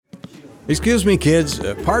Excuse me, kids.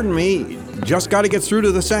 Pardon me. Just got to get through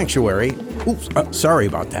to the sanctuary. Oops, sorry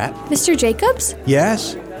about that. Mr. Jacobs?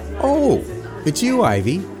 Yes? Oh, it's you,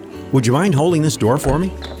 Ivy. Would you mind holding this door for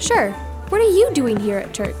me? Sure. What are you doing here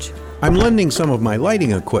at church? I'm lending some of my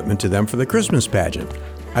lighting equipment to them for the Christmas pageant.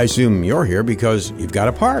 I assume you're here because you've got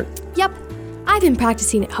a part. Yep. I've been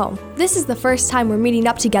practicing at home. This is the first time we're meeting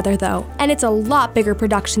up together, though, and it's a lot bigger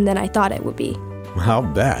production than I thought it would be. I'll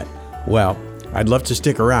bet. Well, I'd love to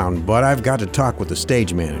stick around, but I've got to talk with the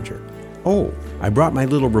stage manager. Oh, I brought my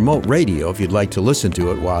little remote radio if you'd like to listen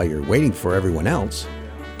to it while you're waiting for everyone else.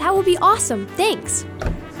 That would be awesome. Thanks.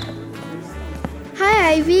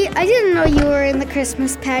 Hi, Ivy. I didn't know you were in the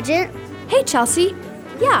Christmas pageant. Hey, Chelsea.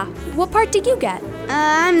 Yeah, what part did you get?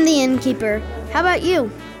 I'm the innkeeper. How about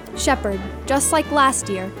you? Shepherd, just like last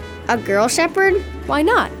year. A girl shepherd? Why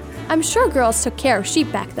not? I'm sure girls took care of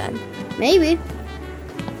sheep back then. Maybe.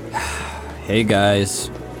 Hey,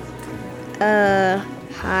 guys.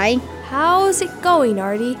 Hi. How's it going,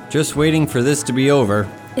 Artie? Just waiting for this to be over.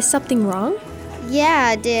 Is something wrong?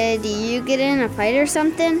 Yeah, did you get in a fight or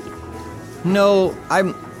something? No,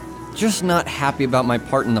 I'm just not happy about my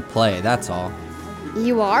part in the play, that's all.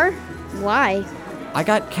 You are? Why? I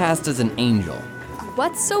got cast as an angel.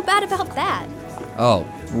 What's so bad about that? Oh,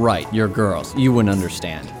 right, you're girls. You wouldn't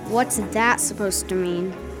understand. What's that supposed to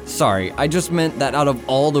mean? Sorry, I just meant that out of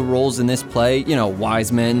all the roles in this play,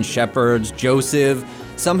 wise men, shepherds, Joseph,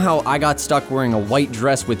 somehow I got stuck wearing a white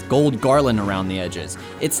dress with gold garland around the edges.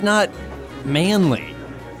 It's not manly.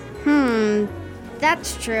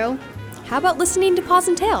 That's true. How about listening to Paws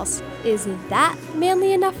and Tales? Is that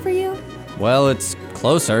manly enough for you? Well, it's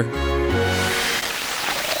closer.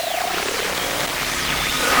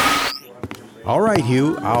 All right,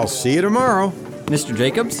 Hugh. I'll see you tomorrow. Mr.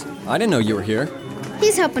 Jacobs, I didn't know you were here.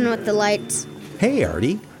 He's helping with the lights. Hey,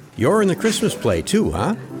 Artie. You're in the Christmas play too,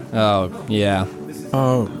 huh? Oh, yeah.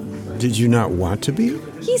 Did you not want to be?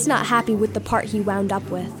 He's not happy with the part he wound up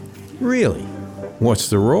with. Really? What's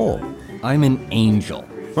the role? I'm an angel.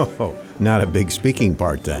 Oh, not a big speaking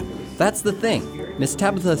part then. That's the thing. Miss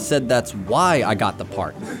Tabitha said that's why I got the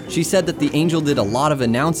part. She said that the angel did a lot of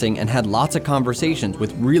announcing and had lots of conversations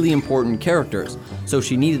with really important characters, so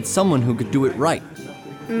she needed someone who could do it right.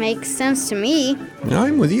 Makes sense to me.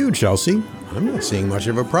 I'm with you, Chelsea. I'm not seeing much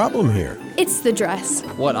of a problem here. It's the dress.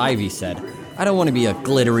 What Ivy said. I don't want to be a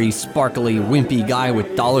glittery, sparkly, wimpy guy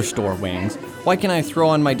with dollar store wings. Why can't I throw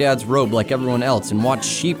on my dad's robe like everyone else and watch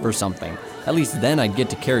sheep or something? At least then I'd get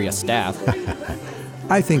to carry a staff.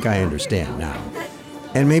 I think I understand now.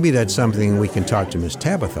 And maybe that's something we can talk to Miss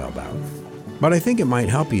Tabitha about. But I think it might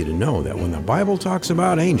help you to know that when the Bible talks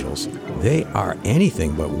about angels, they are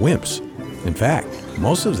anything but wimps. In fact,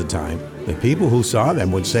 most of the time, the people who saw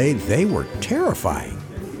them would say they were terrifying.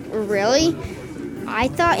 Really? I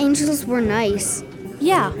thought angels were nice.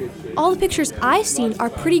 Yeah, all the pictures I've seen are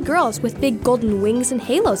pretty girls with big golden wings and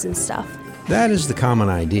halos and stuff. That is the common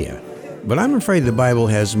idea. But I'm afraid the Bible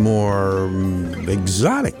has more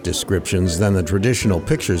exotic descriptions than the traditional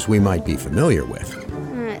pictures we might be familiar with.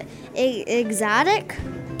 Exotic?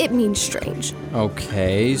 It means strange.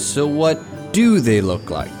 Okay, so what do they look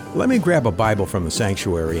like? Let me grab a Bible from the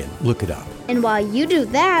sanctuary and look it up. And while you do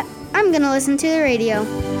that, I'm gonna listen to the radio.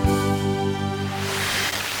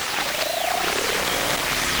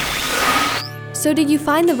 So did you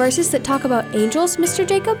find the verses that talk about angels, Mr.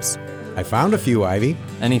 Jacobs? I found a few, Ivy.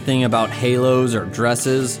 Anything about halos or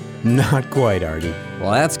dresses? Not quite, Artie.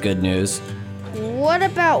 Well, that's good news. What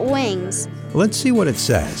about wings? Let's see what it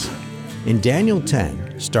says. In Daniel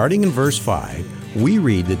 10, starting in verse 5, we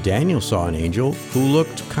read that Daniel saw an angel who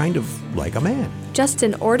looked kind of like a man. Just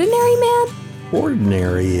an ordinary man?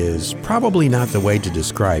 Ordinary is probably not the way to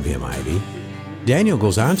describe him, Ivy. Daniel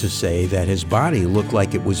goes on to say that his body looked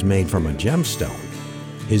like it was made from a gemstone.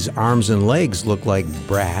 His arms and legs looked like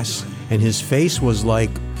brass, and his face was like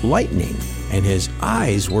lightning, and his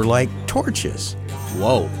eyes were like torches.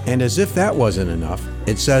 Whoa. And as if that wasn't enough,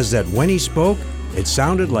 it says that when he spoke, it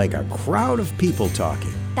sounded like a crowd of people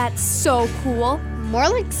talking. That's so cool. More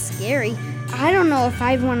like scary. I don't know if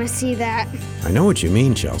I'd want to see that. I know what you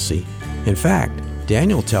mean, Chelsea. In fact,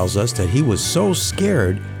 Daniel tells us that he was so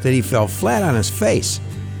scared that he fell flat on his face.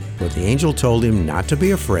 But the angel told him not to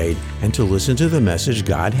be afraid and to listen to the message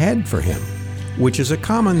God had for him, which is a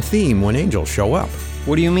common theme when angels show up.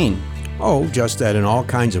 What do you mean? Oh, just that in all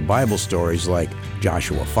kinds of Bible stories like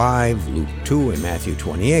Joshua 5, Luke 2, and Matthew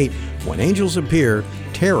 28, when angels appear,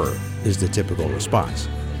 terror is the typical response.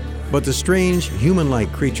 But the strange,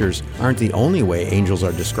 human-like creatures aren't the only way angels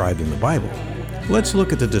are described in the Bible. Let's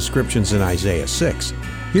look at the descriptions in Isaiah 6.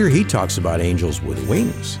 Here he talks about angels with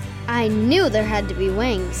wings. I knew there had to be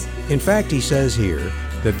wings. In fact, he says here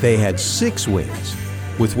that they had 6 wings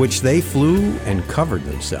with which they flew and covered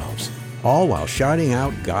themselves, all while shouting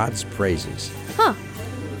out God's praises. Huh.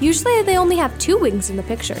 Usually they only have 2 wings in the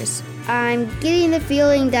pictures. I'm getting the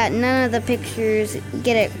feeling that none of the pictures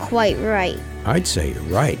get it quite right. I'd say you're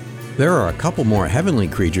right. There are a couple more heavenly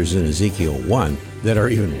creatures in Ezekiel 1 that are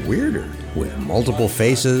even weirder, with multiple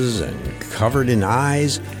faces and covered in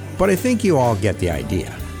eyes, but I think you all get the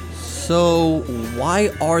idea. So, why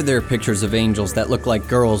are there pictures of angels that look like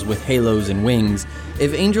girls with halos and wings?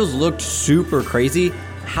 If angels looked super crazy,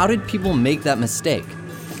 how did people make that mistake?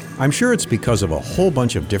 I'm sure it's because of a whole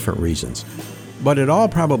bunch of different reasons, but it all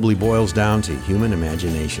probably boils down to human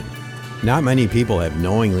imagination. Not many people have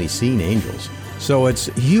knowingly seen angels, so it's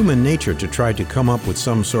human nature to try to come up with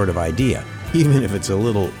some sort of idea, even if it's a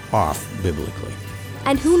little off biblically.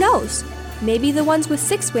 And who knows? Maybe the ones with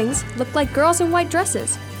 6 wings look like girls in white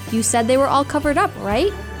dresses. You said they were all covered up,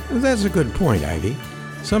 right? That's a good point, Ivy.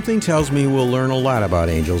 Something tells me we'll learn a lot about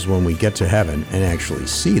angels when we get to heaven and actually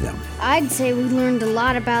see them. I'd say we learned a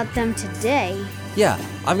lot about them today. Yeah,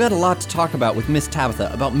 I've got a lot to talk about with Miss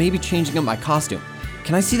Tabitha about maybe changing up my costume.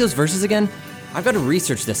 Can I see those verses again? I've got to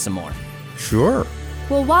research this some more. Sure.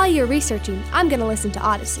 Well, while you're researching, I'm gonna listen to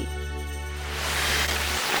Odyssey.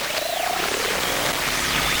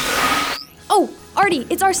 Oh, Artie,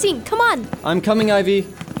 it's our scene. Come on. I'm coming, Ivy.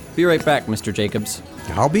 Be right back, Mr. Jacobs.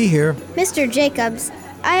 I'll be here. Mr. Jacobs,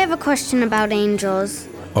 I have a question about angels.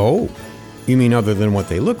 Oh, you mean other than what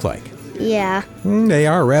they look like? Yeah. They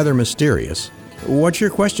are rather mysterious. What's your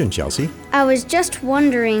question, Chelsea? I was just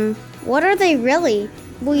wondering, what are they really?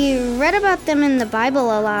 We read about them in the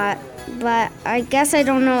Bible a lot, but I guess I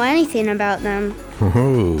don't know anything about them.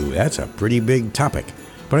 Oh, that's a pretty big topic,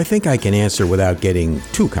 but I think I can answer without getting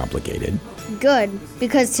too complicated. Good,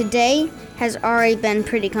 because today has already been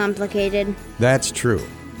pretty complicated. That's true.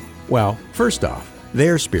 Well, first off,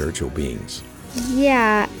 they're spiritual beings.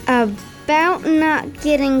 Yeah, about not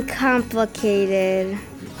getting complicated.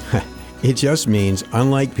 It just means,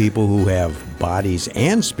 unlike people who have bodies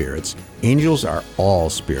and spirits, angels are all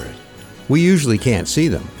spirit. We usually can't see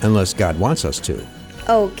them unless God wants us to.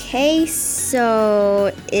 Okay,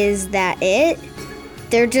 so is that it?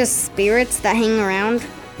 They're just spirits that hang around?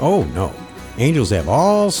 Oh, no. Angels have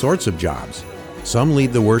all sorts of jobs. Some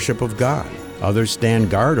lead the worship of God, others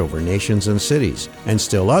stand guard over nations and cities, and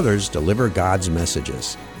still others deliver God's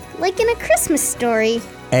messages. Like in a Christmas story.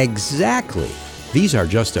 Exactly. These are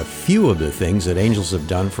just a few of the things that angels have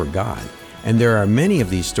done for God, and there are many of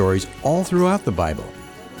these stories all throughout the Bible.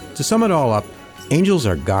 To sum it all up, angels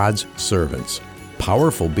are God's servants,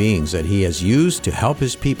 powerful beings that He has used to help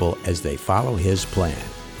His people as they follow His plan.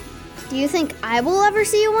 Do you think I will ever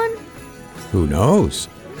see one? Who knows?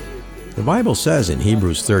 The Bible says in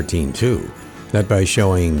Hebrews 13:2 that by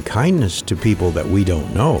showing kindness to people that we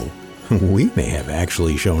don't know, we may have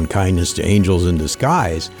actually shown kindness to angels in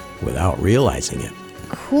disguise without realizing it.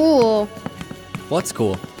 Cool. What's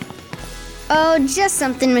cool? Oh, just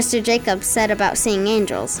something Mr. Jacobs said about seeing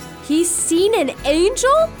angels. He's seen an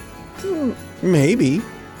angel? Maybe.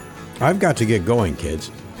 I've got to get going,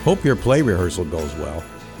 kids. Hope your play rehearsal goes well.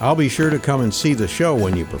 I'll be sure to come and see the show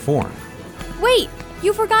when you perform. Wait,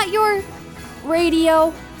 you forgot your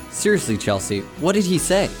radio. Seriously, Chelsea, what did he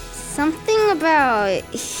say? Something about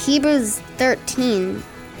Hebrews 13,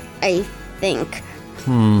 I think.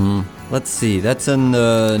 Let's see, that's in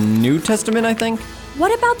the New Testament, I think?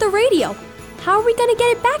 What about the radio? How are we gonna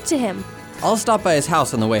get it back to him? I'll stop by his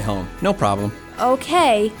house on the way home, no problem.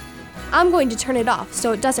 Okay. I'm going to turn it off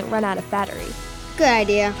so it doesn't run out of battery. Good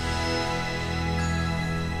idea.